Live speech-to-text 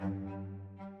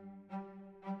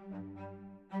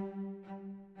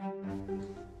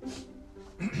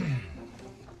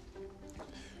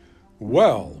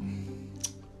Well,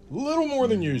 a little more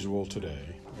than usual today.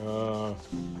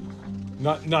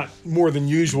 Not more than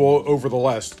usual over the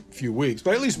last few weeks,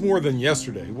 but at least more than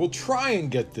yesterday. We'll try and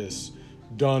get this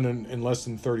done in less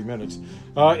than 30 minutes.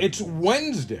 It's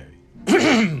Wednesday.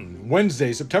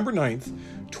 Wednesday, September 9th,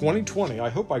 2020. I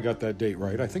hope I got that date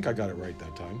right. I think I got it right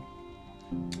that time.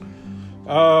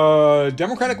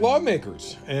 Democratic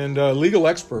lawmakers and legal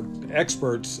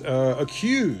experts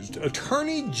accused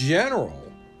Attorney General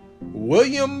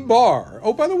William Barr.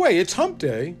 Oh, by the way, it's hump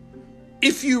day.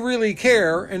 If you really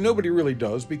care, and nobody really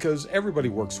does because everybody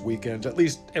works weekends, at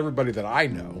least everybody that I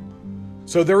know.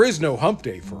 So there is no hump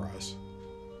day for us.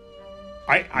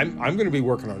 I'm going to be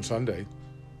working on Sunday.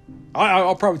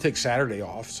 I'll probably take Saturday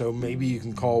off, so maybe you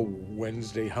can call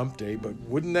Wednesday hump day, but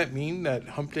wouldn't that mean that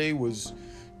hump day was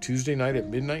Tuesday night at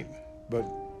midnight? But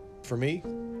for me,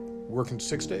 working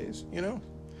 6 days, you know?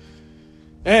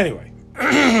 Anyway.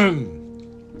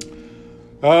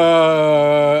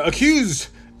 Accused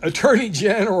Attorney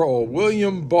General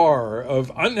William Barr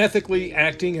of unethically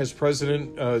acting as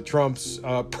President Trump's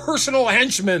personal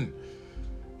henchman.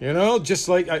 You know, just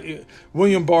like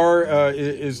William Barr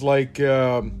is like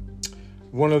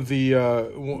one of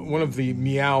the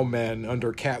meow men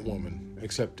under Catwoman,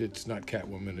 except it's not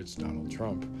Catwoman, it's Donald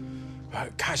Trump.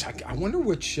 Gosh, I wonder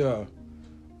which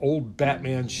old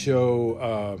Batman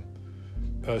show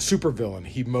supervillain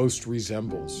he most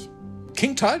resembles.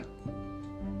 King Tut?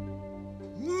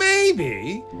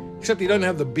 Maybe, except he doesn't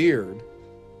have the beard.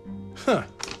 Huh.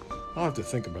 I'll have to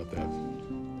think about that.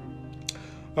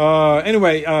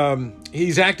 Anyway,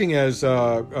 he's acting as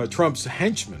Trump's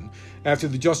henchman after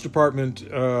the Justice Department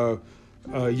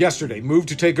yesterday moved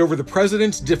to take over the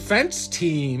president's defense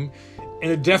team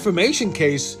in a defamation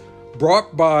case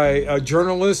brought by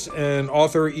journalist and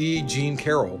author E. Jean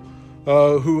Carroll,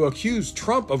 who accused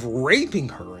Trump of raping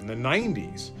her in the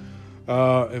 90s.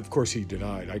 Of course, he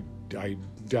denied. I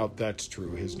doubt that's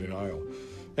true, his denial.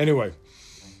 Anyway,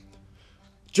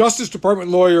 Justice Department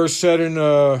lawyers said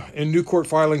in new court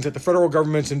filings that the federal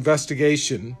government's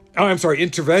intervention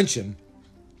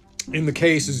in the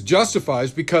case is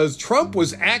justified because Trump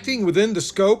was acting within the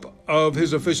scope of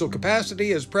his official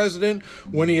capacity as president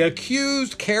when he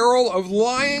accused Carroll of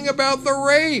lying about the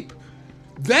rape.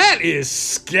 That is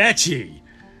sketchy.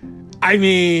 I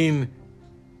mean,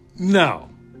 no,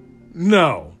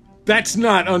 that's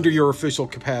not under your official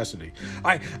capacity.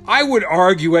 I would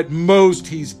argue at most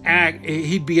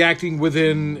he'd be acting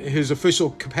within his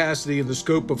official capacity in the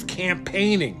scope of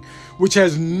campaigning, which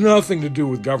has nothing to do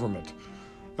with government.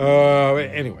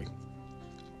 Anyway.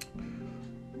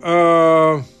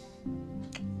 I'm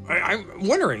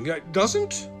wondering,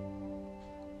 doesn't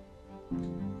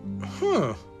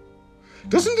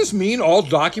this mean all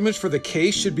documents for the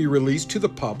case should be released to the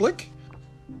public?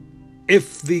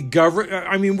 If the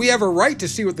government, we have a right to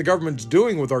see what the government's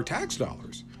doing with our tax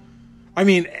dollars.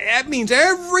 That means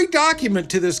every document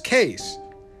to this case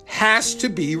has to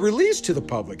be released to the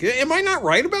public. Am I not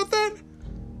right about that?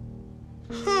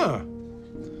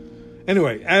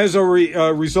 Anyway, as a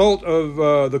result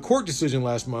of the court decision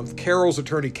last month, Carroll's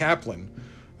attorney Kaplan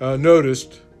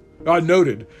noted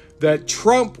that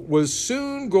Trump was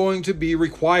soon going to be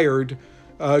required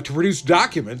to produce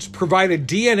documents, provide a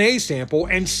DNA sample,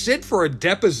 and sit for a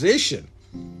deposition.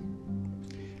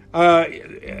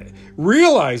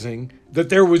 Realizing that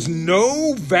there was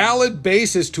no valid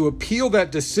basis to appeal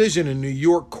that decision in New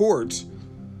York courts,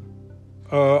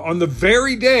 on the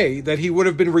very day that he would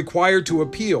have been required to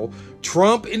appeal,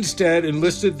 Trump instead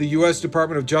enlisted the U.S.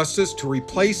 Department of Justice to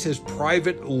replace his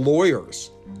private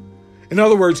lawyers. In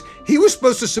other words, he was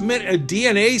supposed to submit a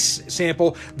DNA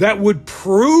sample that would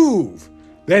prove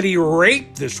that he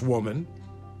raped this woman.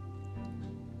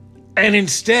 And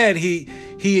instead, he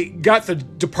got the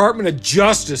Department of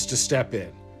Justice to step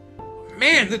in.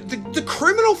 Man, the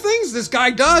criminal things this guy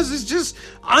does is just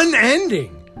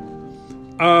unending.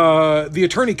 The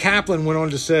attorney Kaplan went on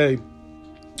to say,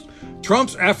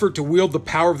 Trump's effort to wield the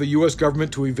power of the U.S.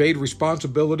 government to evade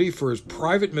responsibility for his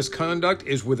private misconduct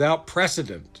is without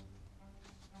precedent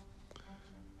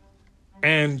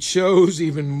and shows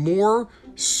even more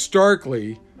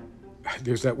starkly,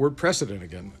 there's that word precedent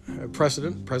again,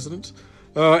 precedent.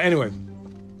 Anyway,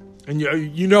 and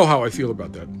you know how I feel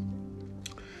about that.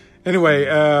 Anyway,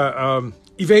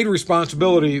 evade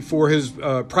responsibility for his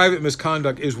private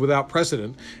misconduct is without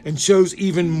precedent and shows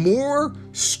even more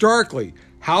starkly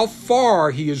how far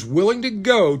he is willing to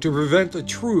go to prevent the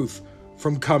truth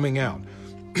from coming out.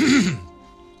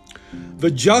 The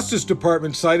Justice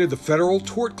Department cited the Federal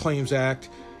Tort Claims Act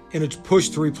in its push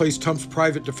to replace Trump's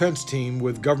private defense team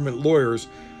with government lawyers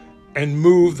and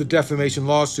move the defamation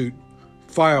lawsuit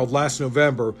filed last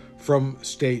November from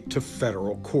state to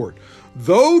federal court.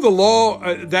 Though the law,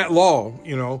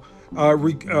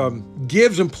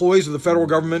 gives employees of the federal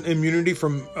government immunity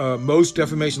from most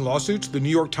defamation lawsuits, the New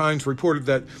York Times reported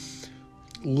that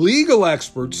legal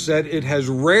experts said it has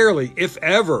rarely, if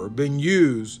ever, been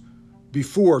used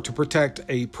before to protect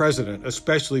a president,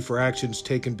 especially for actions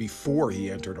taken before he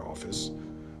entered office.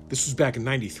 This was back in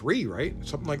 '93, right?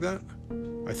 Something like that.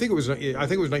 I think it was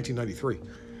 1993,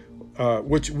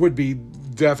 which would be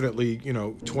definitely,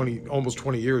 almost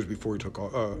 20 years before he took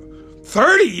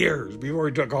 30 years before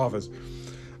he took office.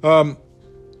 By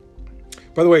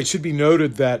the way, it should be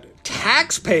noted that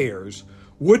taxpayers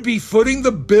would be footing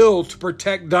the bill to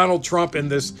protect Donald Trump in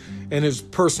his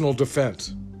personal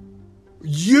defense.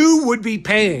 You would be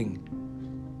paying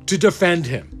to defend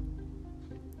him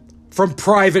from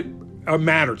private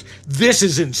matters. This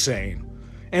is insane.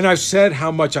 And I've said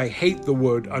how much I hate the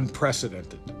word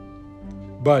unprecedented.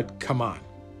 But come on.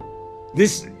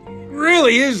 This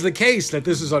really is the case that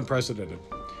this is unprecedented.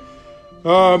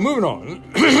 Moving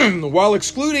on. While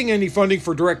excluding any funding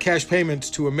for direct cash payments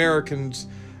to Americans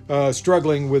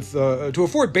struggling with to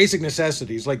afford basic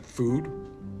necessities like food,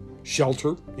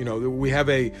 shelter, we have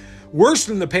a worse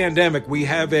than the pandemic. We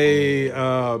have a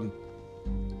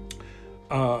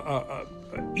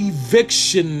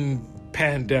eviction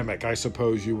pandemic, I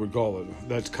suppose you would call it.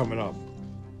 That's coming up.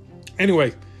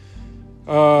 Anyway,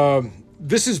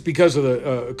 this is because of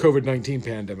the COVID-19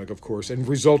 pandemic, of course, and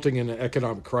resulting in an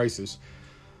economic crisis.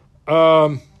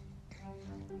 The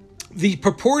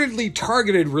purportedly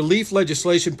targeted relief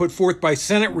legislation put forth by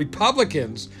Senate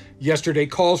Republicans yesterday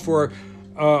calls for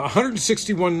a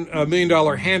 $161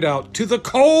 million handout to the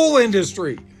coal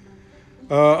industry,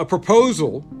 a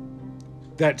proposal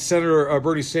that Senator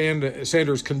Bernie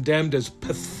Sanders condemned as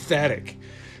pathetic.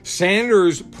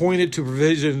 Sanders pointed to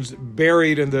provisions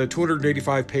buried in the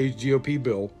 285-page GOP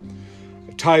bill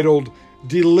titled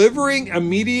Delivering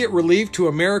Immediate Relief to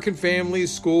American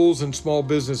Families, Schools, and Small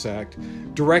Business Act,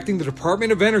 directing the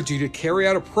Department of Energy to carry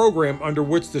out a program under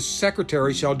which the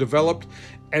Secretary shall develop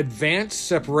advanced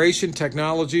separation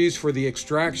technologies for the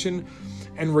extraction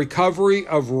and recovery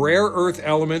of rare earth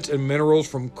elements and minerals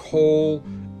from coal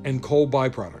and coal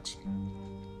byproducts.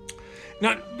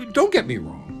 Now, don't get me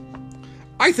wrong.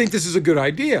 I think this is a good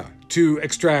idea to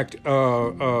extract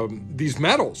these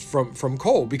metals from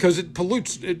coal because it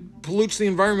pollutes the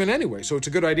environment anyway. So it's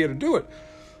a good idea to do it.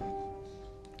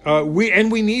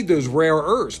 We need those rare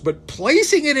earths, but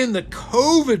placing it in the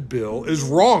COVID bill is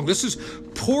wrong. This is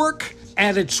pork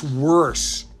at its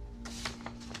worst.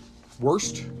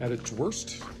 At its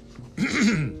worst.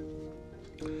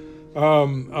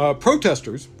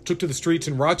 Protesters took to the streets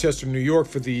in Rochester, New York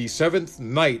for the 7th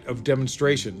night of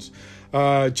demonstrations,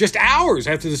 just hours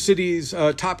after the city's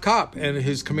top cop and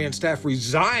his command staff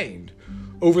resigned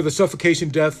over the suffocation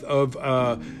death of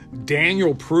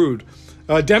Daniel Prude.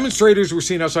 Demonstrators were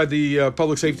seen outside the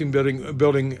public safety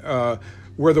building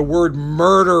where the word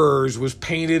murderers was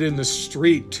painted in the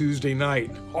street Tuesday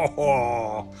night.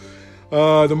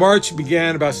 The march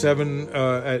began about 7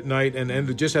 at night and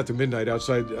ended just after midnight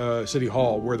outside City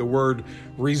Hall, where the word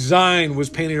resign was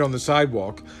painted on the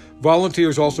sidewalk.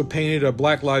 Volunteers also painted a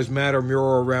Black Lives Matter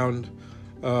mural around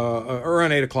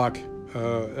 8 o'clock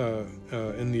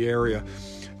in the area.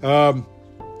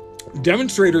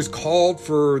 Demonstrators called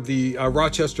for the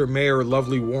Rochester Mayor,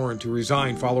 Lovely Warren, to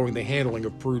resign following the handling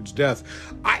of Prude's death.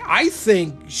 I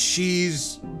think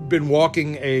she's been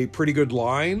walking a pretty good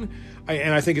line.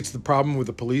 And I think it's the problem with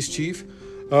the police chief.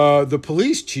 The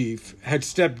police chief had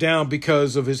stepped down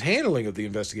because of his handling of the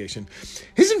investigation.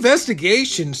 His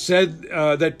investigation said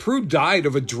that Prude died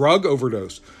of a drug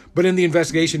overdose, but in the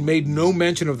investigation made no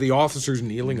mention of the officers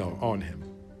kneeling on him.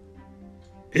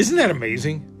 Isn't that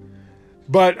amazing?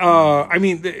 But,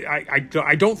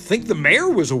 I don't think the mayor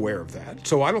was aware of that,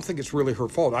 so I don't think it's really her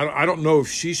fault. I don't know if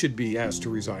she should be asked to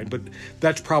resign, but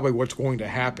that's probably what's going to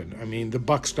happen. I mean, the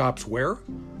buck stops where?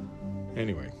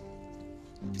 Anyway,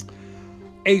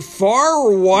 a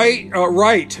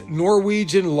far-right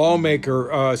Norwegian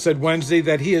lawmaker said Wednesday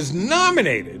that he has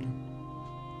nominated,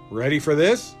 ready for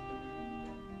this,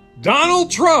 Donald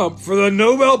Trump for the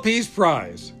Nobel Peace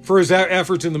Prize for his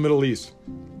efforts in the Middle East.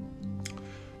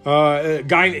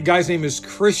 Guy's name is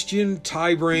Christian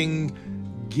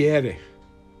Tybring-Gjedde.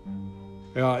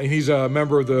 And he's a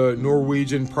member of the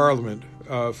Norwegian Parliament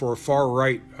for a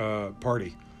far-right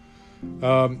party.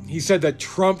 He said that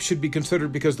Trump should be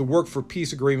considered because the work for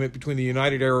peace agreement between the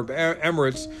United Arab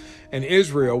Emirates and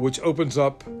Israel, which opens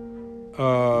up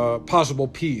possible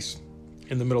peace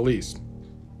in the Middle East.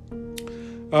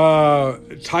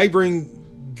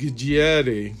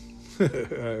 Tybring-Gjedde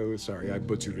Sorry, I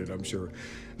butchered it, I'm sure.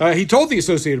 He told the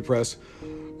Associated Press,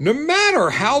 no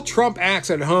matter how Trump acts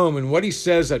at home and what he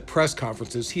says at press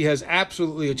conferences, he has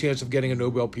absolutely a chance of getting a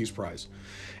Nobel Peace Prize.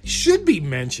 Should be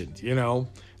mentioned,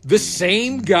 the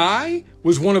same guy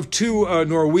was one of two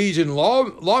Norwegian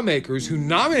lawmakers who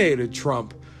nominated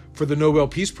Trump for the Nobel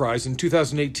Peace Prize in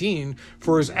 2018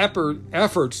 for his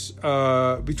efforts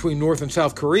between North and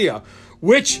South Korea,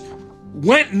 which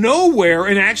went nowhere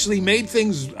and actually made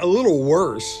things a little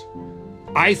worse,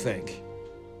 I think.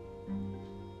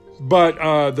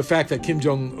 But the fact that Kim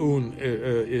Jong-un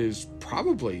is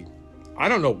probably, I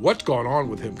don't know what's going on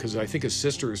with him, because I think his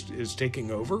sister is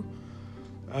taking over.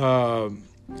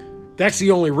 That's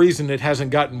the only reason it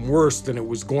hasn't gotten worse than it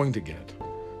was going to get,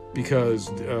 because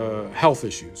health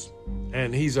issues.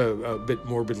 And he's a bit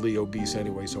morbidly obese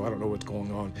anyway, so I don't know what's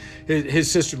going on. His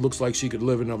sister looks like she could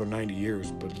live another 90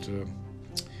 years, but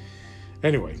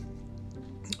anyway.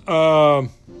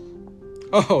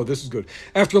 Oh, this is good.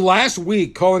 After last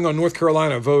week calling on North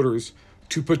Carolina voters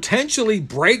to potentially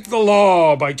break the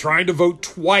law by trying to vote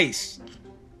twice.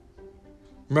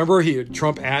 Remember,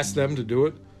 Trump asked them to do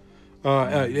it?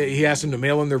 He asked them to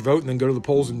mail in their vote and then go to the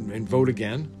polls and vote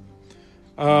again.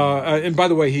 And by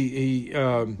the way, he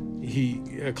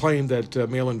claimed that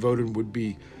mail-in voting would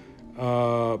be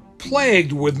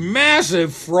plagued with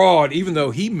massive fraud, even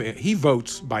though he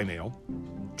votes by mail.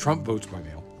 Trump votes by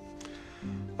mail.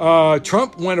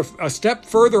 Trump went a step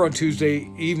further on Tuesday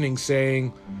evening,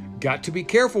 saying, got to be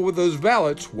careful with those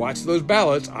ballots. Watch those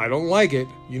ballots. I don't like it.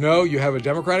 You have a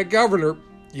Democratic governor.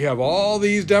 You have all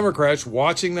these Democrats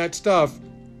watching that stuff.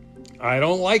 I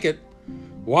don't like it.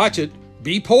 Watch it.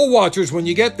 Be poll watchers when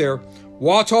you get there.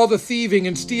 Watch all the thieving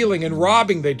and stealing and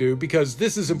robbing they do, because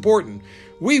this is important.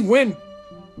 We win,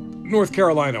 North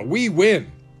Carolina. We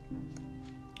win.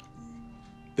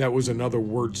 That was another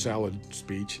word salad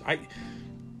speech.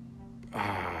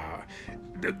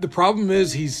 The problem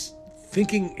is he's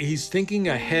thinking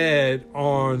ahead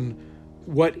on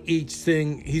what each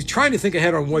thing, he's trying to think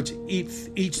ahead on what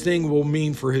each thing will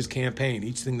mean for his campaign,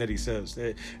 each thing that he says.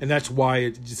 And that's why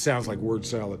it just sounds like word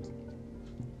salad.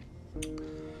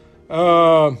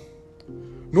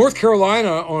 North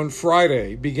Carolina on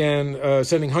Friday began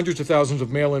sending hundreds of thousands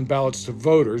of mail-in ballots to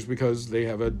voters because they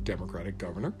have a Democratic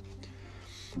governor.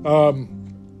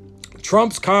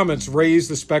 Trump's comments raised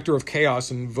the specter of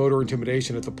chaos and voter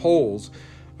intimidation at the polls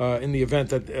in the event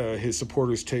that his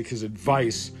supporters take his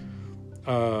advice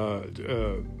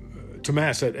to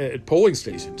mass at polling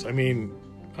stations. I mean,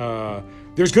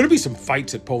 there's going to be some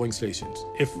fights at polling stations.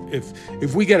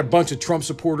 If we get a bunch of Trump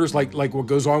supporters, like what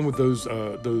goes on with those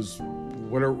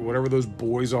whatever those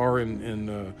boys are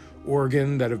in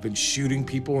Oregon that have been shooting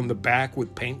people in the back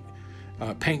with paint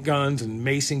guns and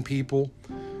macing people.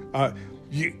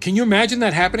 Can you imagine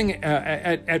that happening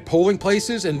at polling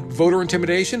places and voter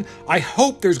intimidation? I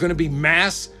hope there's going to be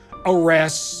mass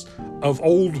arrests of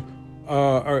old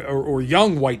or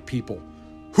young white people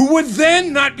who would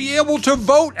then not be able to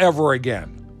vote ever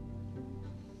again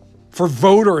for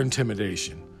voter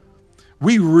intimidation.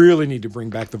 We really need to bring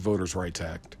back the Voters' Rights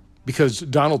Act because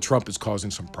Donald Trump is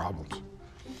causing some problems.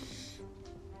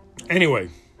 Anyway.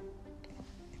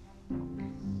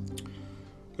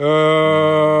 They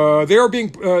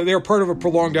are part of a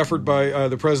prolonged effort by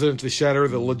the president to shatter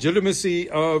the legitimacy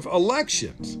of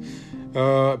elections.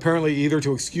 Apparently either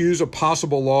to excuse a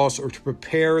possible loss or to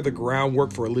prepare the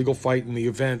groundwork for a legal fight in the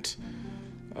event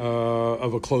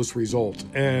of a close result.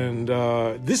 And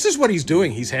this is what he's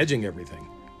doing. He's hedging everything.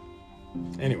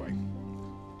 Anyway.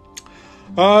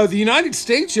 The United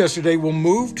States yesterday will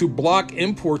move to block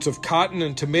imports of cotton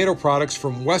and tomato products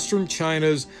from Western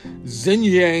China's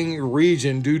Xinjiang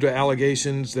region due to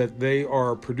allegations that they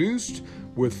are produced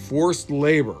with forced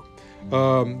labor.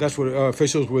 That's what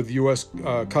officials with U.S.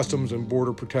 Customs and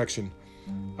Border Protection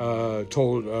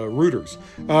told Reuters.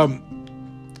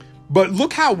 But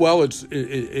look how well it's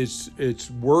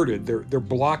worded. They're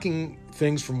blocking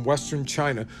things from Western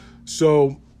China.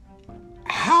 So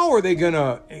how are they going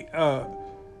to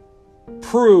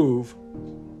prove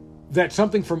that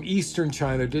something from Eastern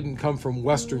China didn't come from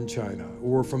Western China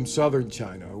or from Southern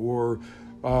China or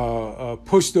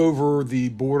pushed over the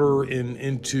border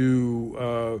into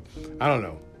I don't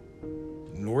know,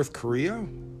 North Korea?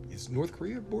 Is North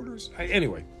Korea borders?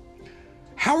 Anyway,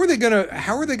 how are they gonna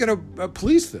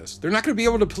police this? They're not going to be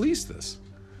able to police this.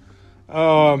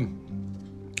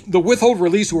 The withhold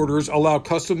release orders allow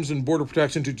Customs and Border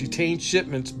Protection to detain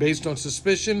shipments based on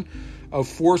suspicion of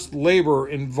forced labor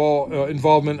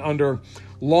involvement under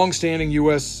longstanding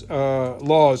U.S.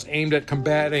 laws aimed at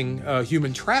combating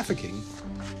human trafficking,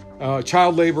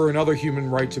 child labor, and other human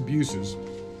rights abuses.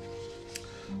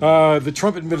 The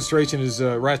Trump administration is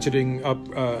ratcheting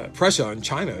up pressure on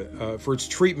China for its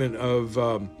treatment of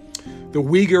the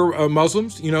Uyghur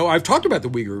Muslims. You know, I've talked about the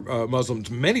Uyghur Muslims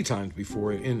many times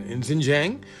before in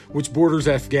Xinjiang, which borders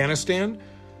Afghanistan.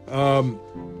 The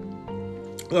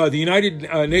United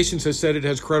Nations has said it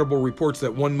has credible reports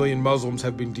that 1 million Muslims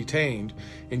have been detained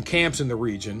in camps in the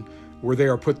region where they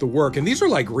are put to work. And these are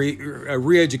like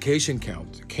re-education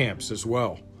camps as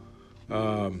well.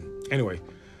 Anyway.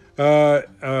 But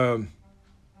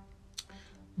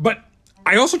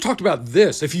I also talked about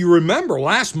this. If you remember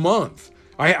last month,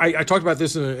 I talked about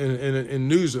this in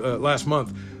news last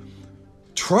month.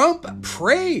 Trump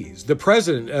praised the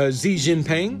president, Xi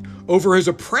Jinping, over his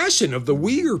oppression of the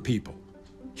Uyghur people.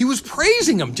 He was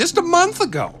praising him just a month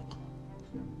ago.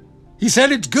 He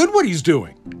said it's good what he's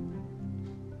doing.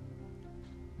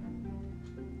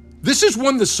 This is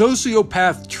when the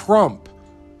sociopath Trump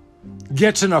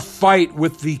gets in a fight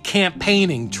with the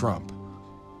campaigning Trump.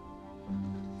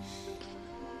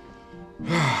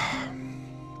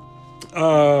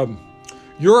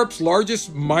 Europe's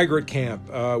largest migrant camp,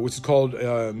 which is called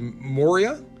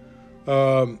Moria,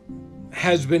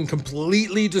 has been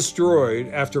completely destroyed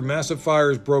after massive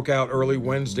fires broke out early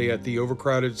Wednesday at the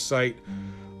overcrowded site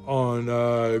on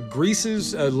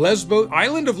Greece's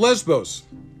island of Lesbos.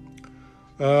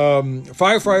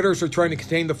 Firefighters are trying to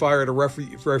contain the fire at a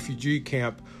refugee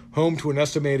camp home to an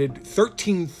estimated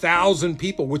 13,000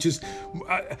 people, which is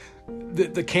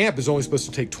the camp is only supposed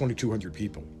to take 2,200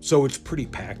 people, so it's pretty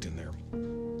packed in there.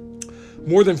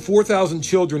 More than 4,000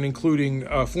 children, including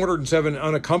 407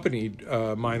 unaccompanied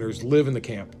minors, live in the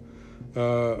camp,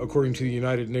 according to the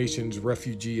United Nations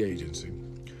Refugee Agency.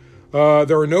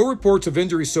 There are no reports of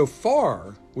injuries so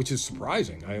far, which is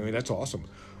surprising. I mean, that's awesome.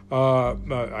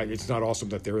 It's not awesome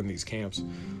that they're in these camps.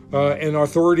 And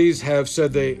authorities have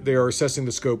said they are assessing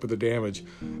the scope of the damage.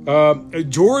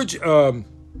 George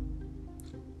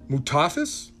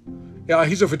Moutafis,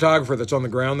 he's a photographer that's on the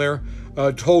ground there,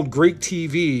 told Greek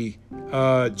TV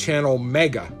channel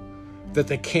Mega that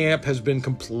the camp has been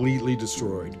completely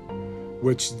destroyed,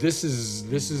 which this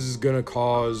is going to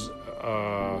cause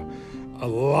a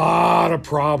lot of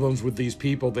problems with these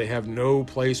people. They have no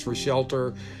place for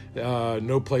shelter,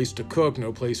 no place to cook,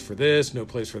 no place for this, no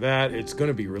place for that. It's going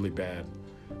to be really bad.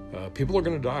 People are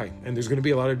going to die, and there's going to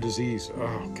be a lot of disease.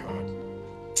 Oh, God.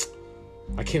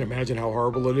 I can't imagine how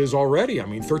horrible it is already. I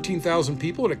mean, 13,000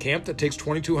 people at a camp that takes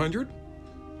 2,200?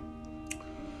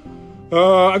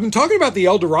 I've been talking about the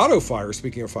El Dorado fire,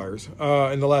 speaking of fires,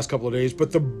 in the last couple of days,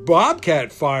 but the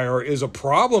Bobcat fire is a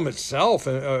problem itself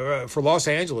for Los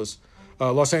Angeles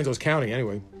County,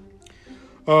 anyway.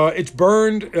 It's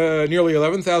burned nearly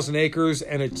 11,000 acres,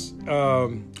 and it's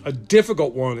a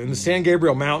difficult one in the San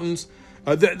Gabriel Mountains.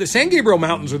 The San Gabriel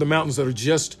Mountains are the mountains that are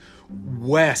just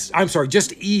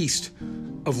east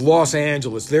of Los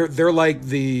Angeles. They're like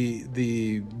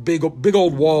the big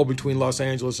old wall between Los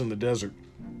Angeles and the desert.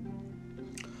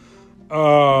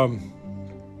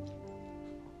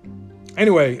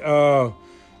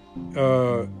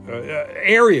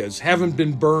 Areas haven't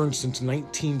been burned since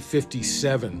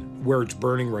 1957, where it's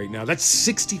burning right now. That's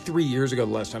 63 years ago,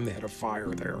 the last time they had a fire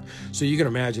there. So you can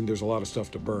imagine there's a lot of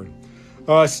stuff to burn.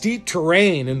 Steep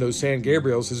terrain in those San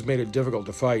Gabriels has made it difficult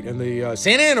to fight. And the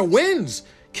Santa Ana winds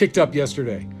kicked up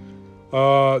yesterday.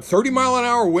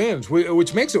 30-mile-an-hour winds,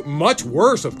 which makes it much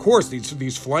worse, of course,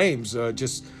 these flames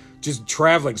just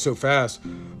traveling so fast.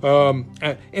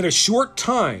 In a short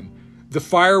time, the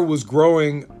fire was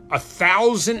growing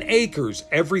 1,000 acres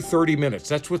every 30 minutes.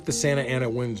 That's what the Santa Ana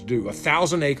winds do,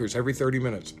 1,000 acres every 30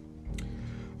 minutes.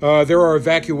 There are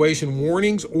evacuation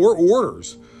warnings or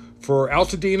orders for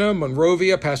Altadena,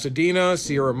 Monrovia, Pasadena,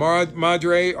 Sierra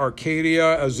Madre,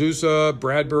 Arcadia, Azusa,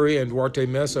 Bradbury, and Duarte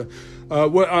Mesa,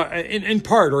 in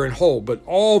part or in whole, but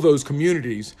all those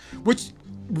communities, which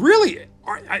really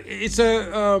it's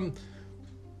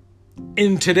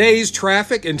in today's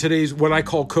traffic, in today's what I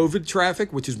call COVID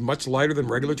traffic, which is much lighter than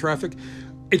regular traffic,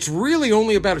 it's really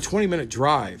only about a 20-minute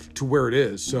drive to where it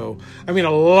is. So, I mean,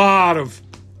 a lot of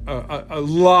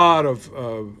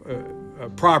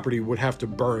property would have to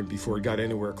burn before it got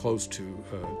anywhere close to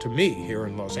me here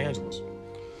in Los Angeles.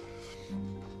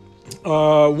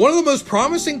 One of the most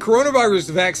promising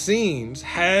coronavirus vaccines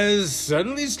has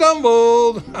suddenly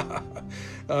stumbled,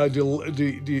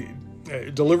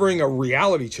 delivering a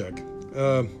reality check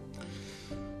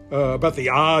about the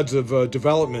odds of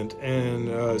development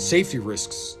and safety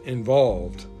risks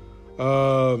involved.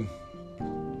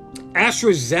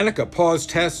 AstraZeneca paused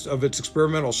tests of its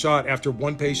experimental shot after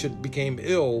one patient became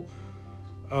ill.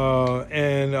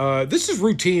 And this is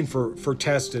routine for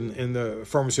tests in the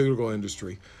pharmaceutical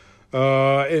industry.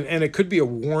 And it could be a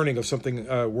warning of something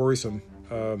worrisome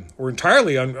or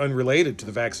entirely unrelated to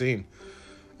the vaccine.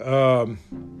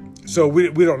 So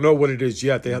we don't know what it is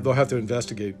yet. They'll have to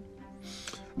investigate.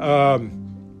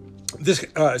 This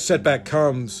setback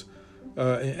comes,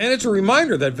 and it's a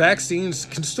reminder that vaccines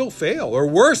can still fail, or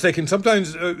worse, they can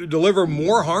sometimes deliver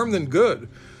more harm than good.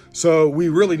 So we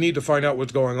really need to find out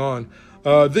what's going on.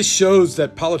 This shows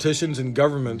that politicians and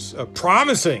governments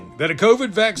promising that a COVID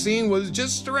vaccine was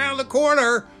just around the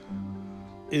corner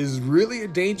is really a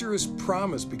dangerous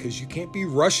promise, because you can't be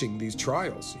rushing these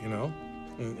trials, you know.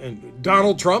 And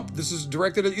Donald Trump, this is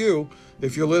directed at you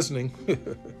if you're listening.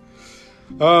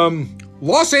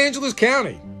 Los Angeles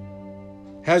County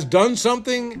has done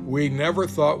something we never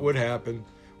thought would happen.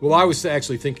 Well, I was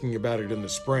actually thinking about it in the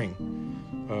spring,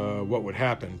 what would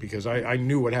happen, because I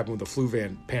knew what happened with the flu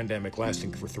pandemic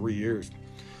lasting for 3 years.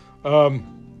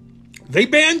 They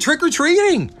banned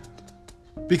trick-or-treating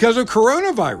because of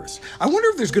coronavirus. I wonder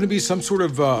if there's going to be some sort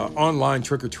of online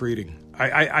trick-or-treating.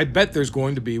 I bet there's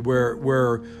going to be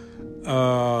where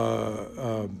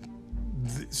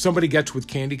somebody gets with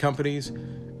candy companies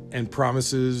and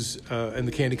promises, and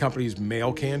the candy companies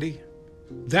mail candy.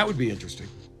 That would be interesting.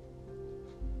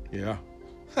 Yeah.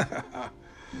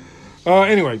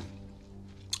 Anyway,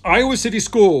 Iowa City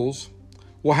schools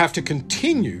will have to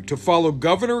continue to follow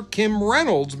Governor Kim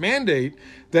Reynolds' mandate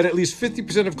that at least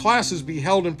 50% of classes be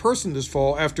held in person this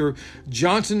fall after a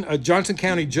Johnson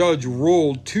County judge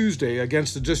ruled Tuesday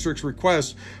against the district's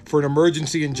request for an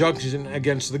emergency injunction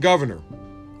against the governor.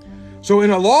 So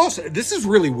in a lawsuit, this is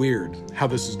really weird how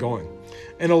this is going.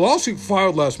 In a lawsuit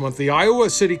filed last month, the Iowa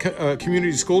City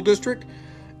Community School District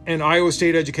and Iowa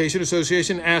State Education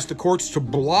Association asked the courts to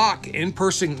block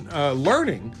in-person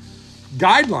learning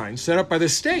guidelines set up by the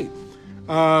state.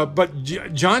 But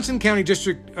Johnson County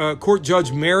District Court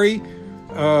Judge Mary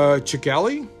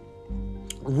Ciccelli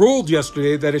ruled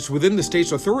yesterday that it's within the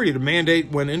state's authority to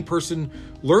mandate when in-person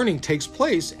learning takes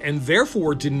place, and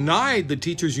therefore denied the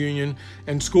teachers union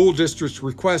and school district's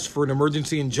request for an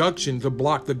emergency injunction to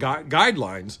block the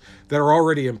guidelines that are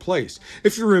already in place.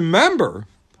 If you remember,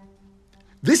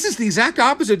 this is the exact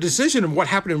opposite decision of what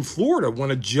happened in Florida when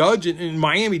a judge in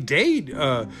Miami-Dade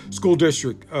school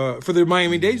district, for the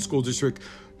Miami-Dade school district,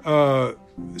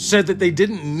 said that they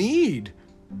didn't need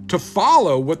to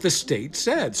follow what the state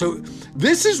said. So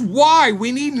this is why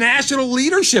we need national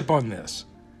leadership on this.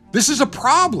 This is a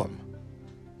problem,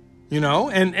 you know?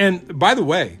 And by the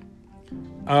way,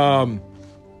 the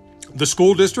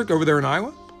school district over there in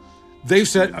Iowa, they've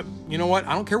said, you know what?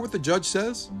 I don't care what the judge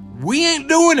says. We ain't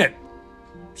doing it.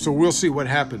 So we'll see what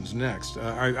happens next.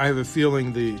 I have a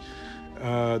feeling the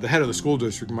head of the school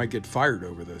district might get fired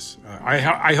over this.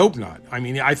 I hope not. I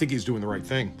mean, I think he's doing the right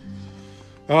thing.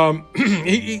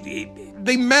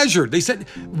 They measured. They said,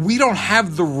 we don't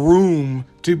have the room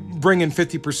to bring in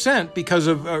 50% because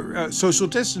of social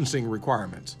distancing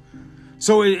requirements.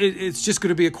 So it's just going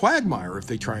to be a quagmire if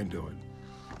they try and do it.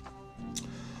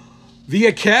 The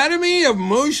Academy of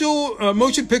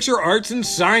Motion Picture Arts and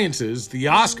Sciences, the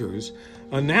Oscars,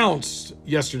 announced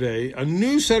yesterday a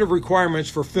new set of requirements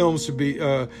for films to be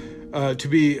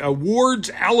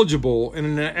awards eligible in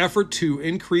an effort to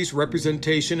increase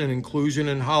representation and inclusion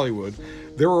in Hollywood.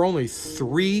 There are only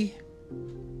 3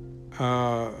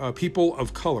 people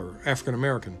of color, African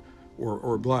American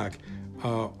or black,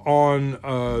 on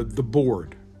the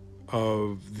board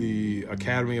of the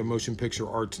Academy of Motion Picture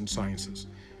Arts and Sciences.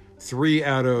 3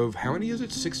 out of, how many is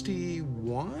it?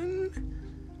 61?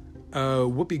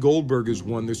 Whoopi Goldberg is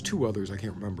one. There's 2 others. I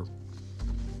can't remember.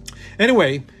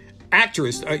 Anyway,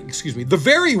 the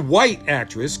very white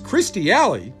actress, Kirstie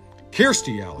Alley,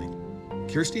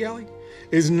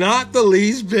 is not the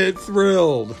least bit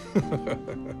thrilled.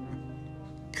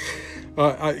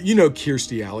 You know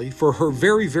Kirstie Alley for her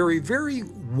very, very, very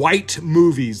white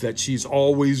movies that she's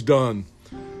always done.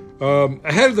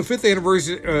 Ahead of the 5th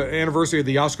anniversary of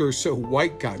the Oscars So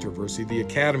White controversy, the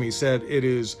Academy said it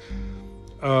is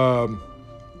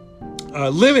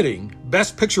limiting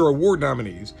Best Picture award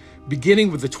nominees,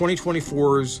 beginning with the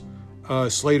 2024's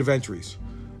slate of entries.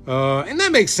 And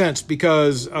that makes sense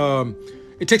because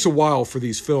it takes a while for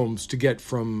these films to get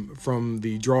from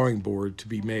the drawing board to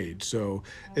be made. So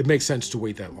it makes sense to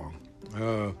wait that long.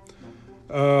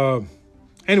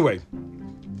 Anyway,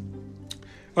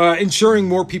 ensuring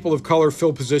more people of color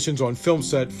fill positions on film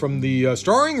set, from the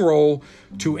starring role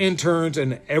to interns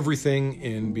and everything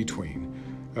in between.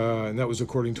 And that was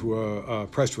according to a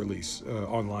press release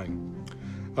online.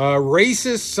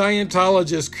 Racist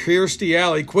Scientologist Kirstie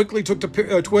Alley quickly took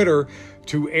to Twitter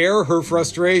to air her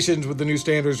frustrations with the new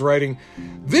standards, writing,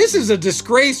 "This is a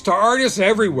disgrace to artists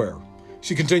everywhere.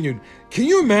 She continued, "Can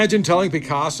you imagine telling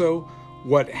Picasso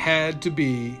what had to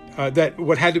be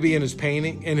in his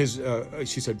painting, in his,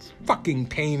 she said, fucking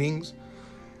paintings?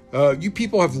 You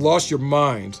people have lost your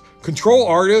minds. Control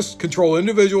artists, control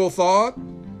individual thought.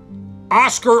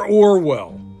 Oscar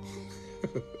Orwell."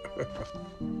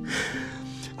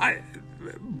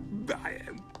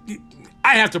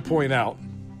 I have to point out,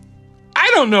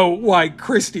 I don't know why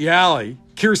Kirstie Alley.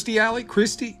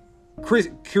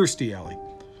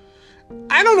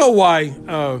 I don't know why,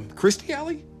 Kirstie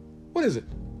Alley? What is it?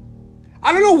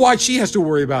 I don't know why she has to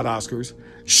worry about Oscars.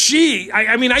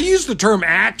 I mean, I use the term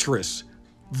actress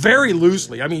very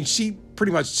loosely. I mean, she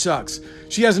pretty much sucks.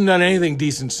 She hasn't done anything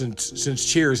decent since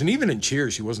Cheers. And even in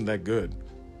Cheers, she wasn't that good,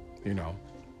 you know.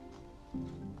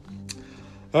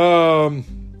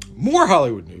 More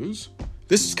Hollywood news.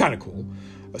 This is kind of cool.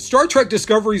 Star Trek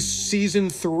Discovery's Season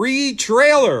 3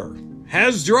 trailer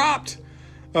has dropped.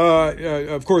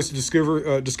 Of course,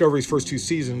 Discovery's first 2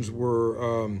 seasons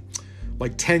were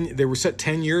they were set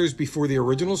 10 years before the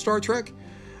original Star Trek.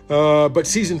 But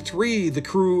Season 3, the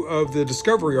crew of the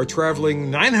Discovery are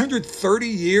traveling 930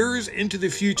 years into the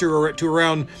future, or to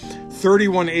around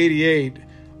 3188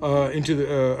 into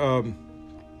the,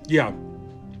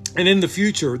 And in the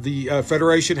future, the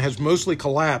Federation has mostly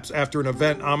collapsed after an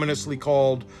event ominously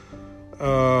called,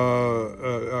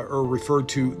 or referred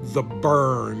to, the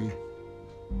Burn.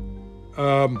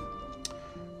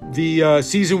 The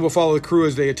season will follow the crew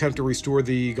as they attempt to restore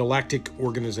the Galactic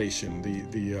Organization,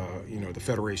 the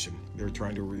Federation. They're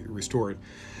trying to restore it.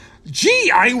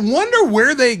 Gee, I wonder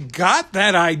where they got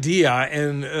that idea.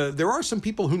 And there are some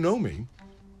people who know me,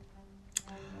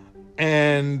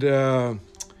 and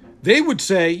they would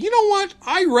say, you know what?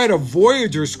 I read a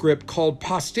Voyager script called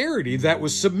Posterity that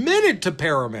was submitted to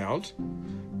Paramount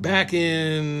back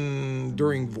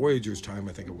during Voyager's time,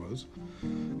 I think it was.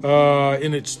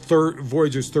 In its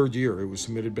Voyager's third year, it was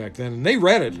submitted back then, and they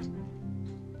read it.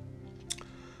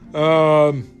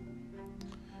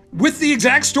 With the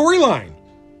exact storyline.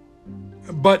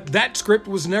 But that script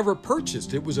was never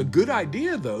purchased. It was a good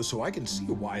idea, though, so I can see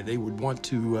why they would want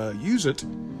to use it.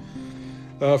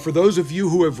 For those of you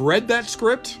who have read that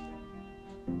script,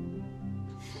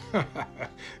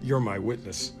 you're my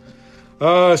witness.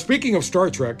 Speaking of Star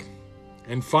Trek,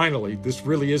 and finally, this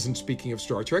really isn't speaking of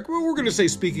Star Trek. Well, we're going to say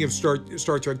speaking of Star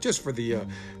Trek just for the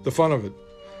fun of it.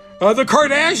 The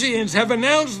Kardashians have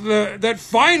announced that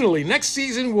finally next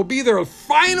season will be their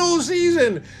final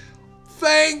season.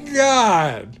 Thank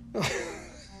God.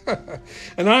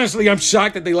 And honestly, I'm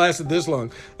shocked that they lasted this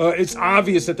long. It's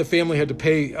obvious that the family had to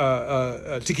pay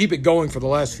to keep it going for the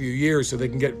last few years so they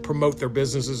can promote their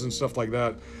businesses and stuff like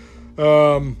that.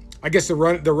 I guess they're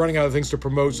running out of things to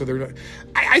promote, so they're not.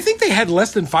 I think they had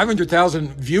less than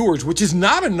 500,000 viewers, which is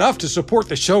not enough to support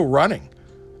the show running.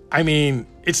 I mean,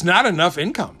 it's not enough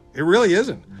income. It really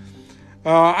isn't.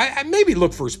 I maybe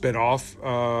look for a spinoff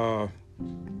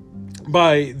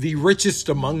by the richest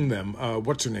among them.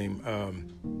 What's her name?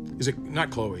 Is it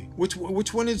not Chloe? Which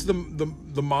one is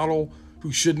the model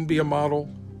who shouldn't be a model,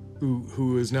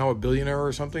 who is now a billionaire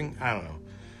or something? I don't know.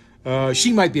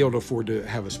 She might be able to afford to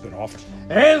have a spinoff.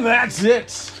 And that's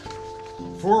it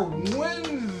for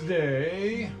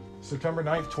Wednesday, September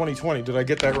 9th, 2020. Did I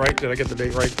get that right? Did I get the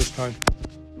date right this time?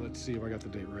 Let's see if I got the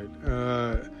date right.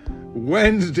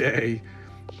 Wednesday.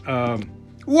 I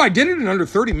did it in under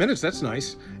 30 minutes. That's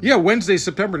nice. Yeah, Wednesday,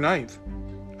 September 9th,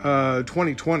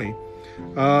 2020.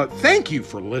 Thank you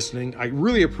for listening. I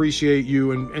really appreciate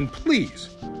you. And please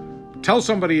tell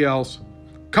somebody else.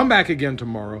 Come back again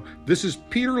tomorrow. This is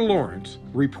Peter Lawrence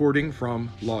reporting from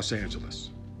Los Angeles.